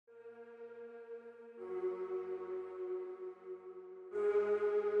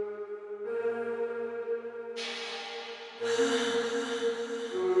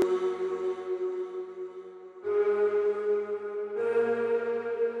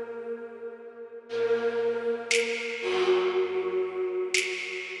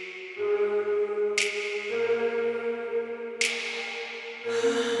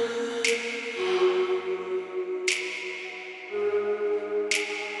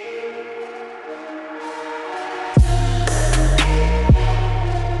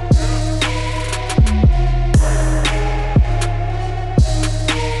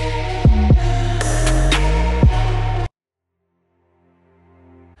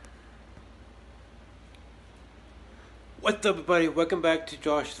What's up, everybody? Welcome back to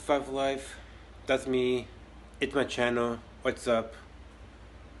Josh Survive Life. That's me. It's my channel. What's up?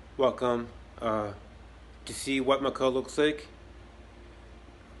 Welcome. To see what my car looks like.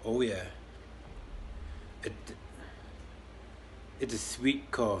 Oh yeah. It, it's a sweet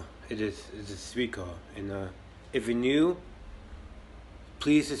car. It's a sweet car. And if you're new,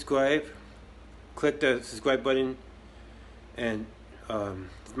 please subscribe. Click the subscribe button and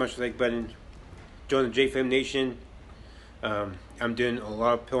smash the like button. Join the JFam Nation. I'm doing a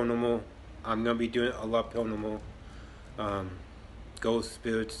lot of paranormal. I'm gonna be doing a lot of paranormal, ghost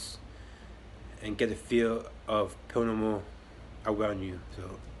spirits, and get a feel of paranormal around you.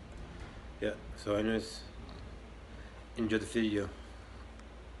 So, yeah. So, anyways, enjoy the video.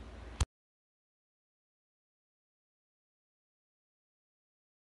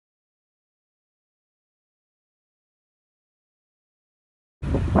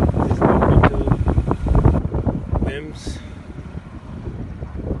 This is my window rims.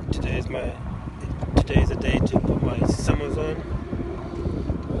 Today is the day to put my summers on.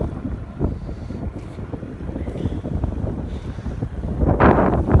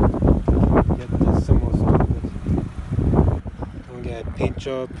 Get the summers on. I'm gonna get a paint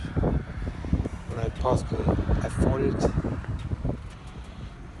job when I possibly afford it.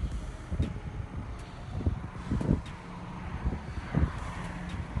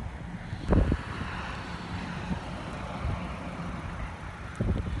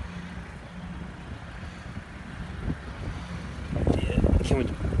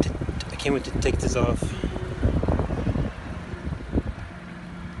 I can't wait to take this off.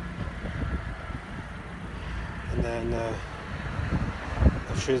 And then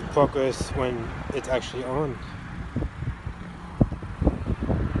I'll show you the progress when it's actually on.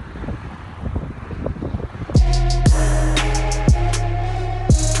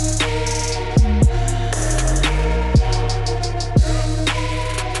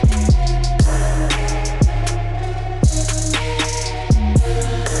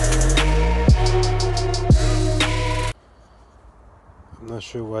 I'm not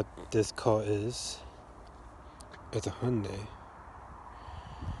sure what this car is. It's a Hyundai.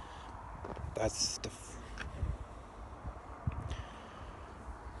 That's the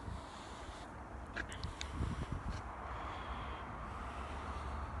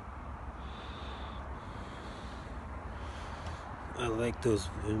I like those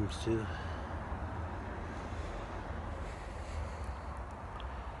rims too.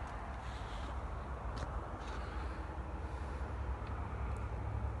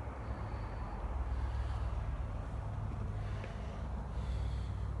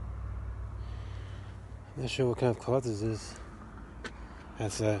 I'm not sure what kind of car this is.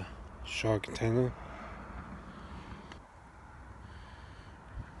 Has a shower container.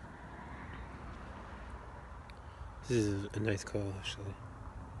 This is a nice car actually.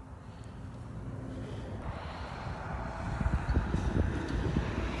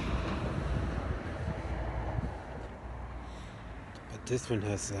 But this one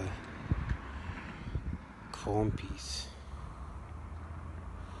has a chrome piece.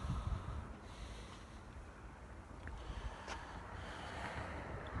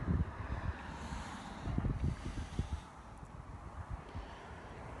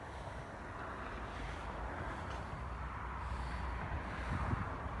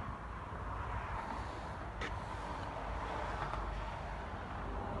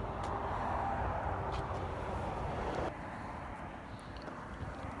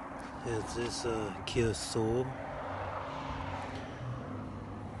 It's this Kia Soul.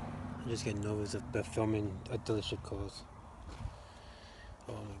 I just get nervous about filming a dealership cars.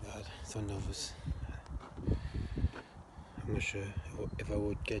 Oh my god, so nervous. I'm not sure if I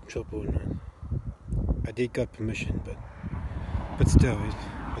would get in trouble or not. I did get permission, but still.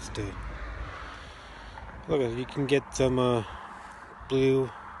 Look, you can get some blue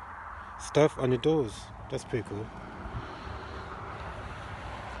stuff on the doors. That's pretty cool.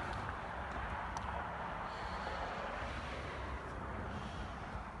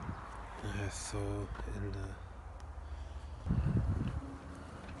 So in the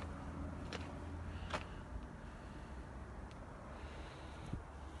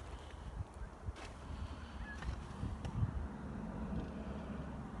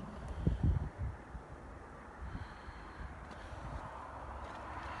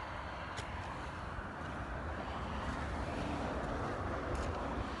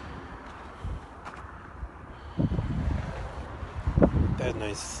that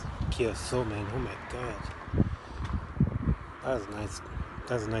nice Kia Soul, man. Oh my god, that was nice.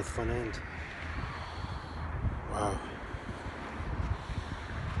 That's a nice front end. Wow.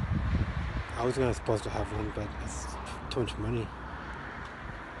 I was supposed to have one, but Too much money.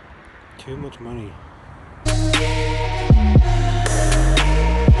 Too much money.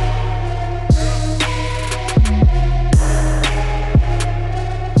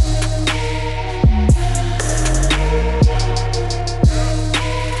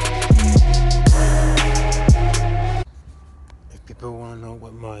 If people want to know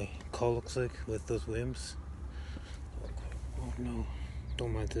what my car looks like with those rims, oh no,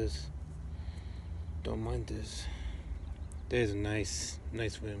 don't mind this. Don't mind this. There's nice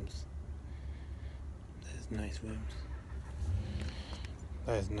rims. There's nice rims.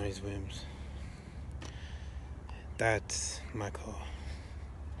 That's nice rims. That's my car.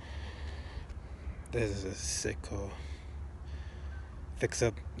 This is a sick car. Fix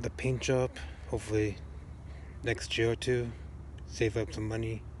up the paint job, hopefully next year or two. Save up some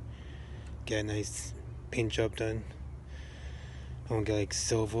money. Get a nice paint job done. I won't get like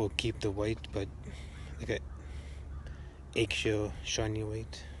silver or keep the white, but like a eggshell shiny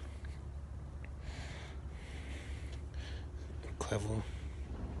white. Clever.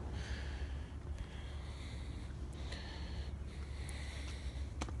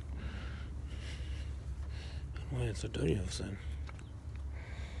 Why it's so dirty all of a sudden?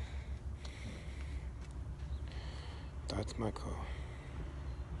 That's my car.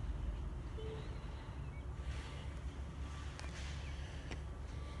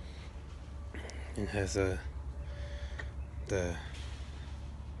 It has the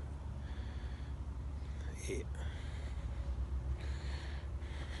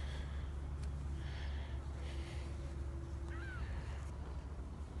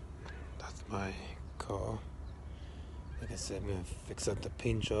that's my car. Like I said, I'm gonna fix up the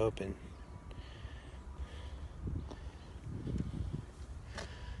paint job and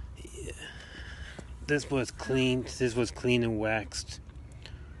yeah. This was cleaned. This was clean and waxed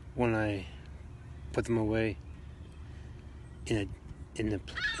when I put them away in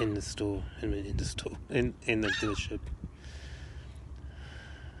the store in the dealership.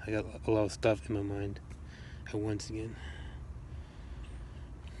 I got a lot of stuff in my mind at once again.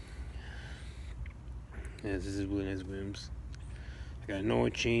 Yeah, this is really nice rims. I got an oil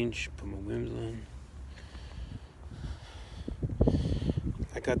change, put my rims on.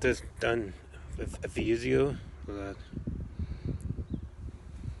 I got this done a few years ago. Oh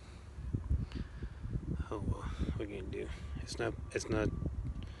well, what can you do? It's not the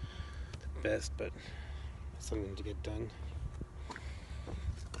best, but it's something to get done.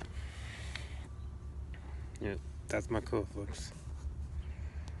 Yeah, that's my car, folks.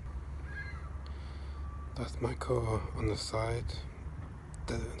 That's my car on the side.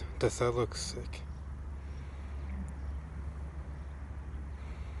 The side looks sick.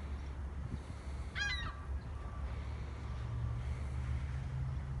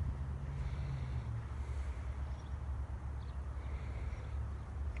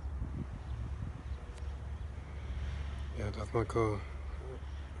 Yeah, that's my car.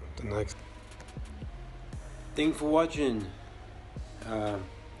 The next. Thanks for watching. I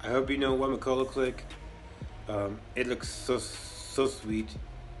hope you know what my car looks like. It looks so sweet.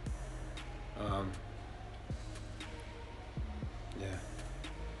 Yeah.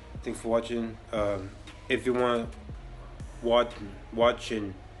 Thanks for watching. If you want to watch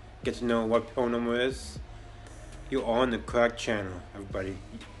and get to know what Paranormal is, you're on the correct channel, everybody.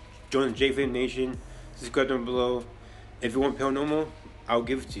 Join the JFam Nation. Subscribe down below. If you want Paranormal, I'll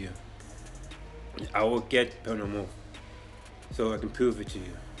give it to you. I will get Paranormal, so I can prove it to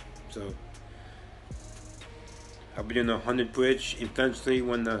you. So I'll be doing the 100 bridge eventually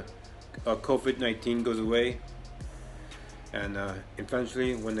when the COVID-19 goes away. And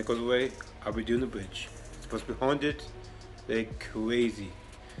eventually when it goes away, I'll be doing the bridge. It's supposed to be haunted like crazy.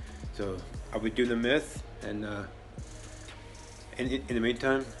 So I'll be doing the myth. And in the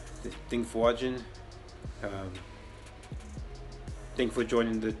meantime, thanks for watching. Thanks for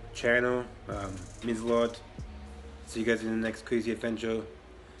joining the channel. Means a lot. See you guys in the next crazy adventure.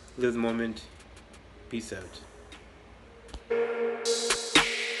 Live the moment. Peace out.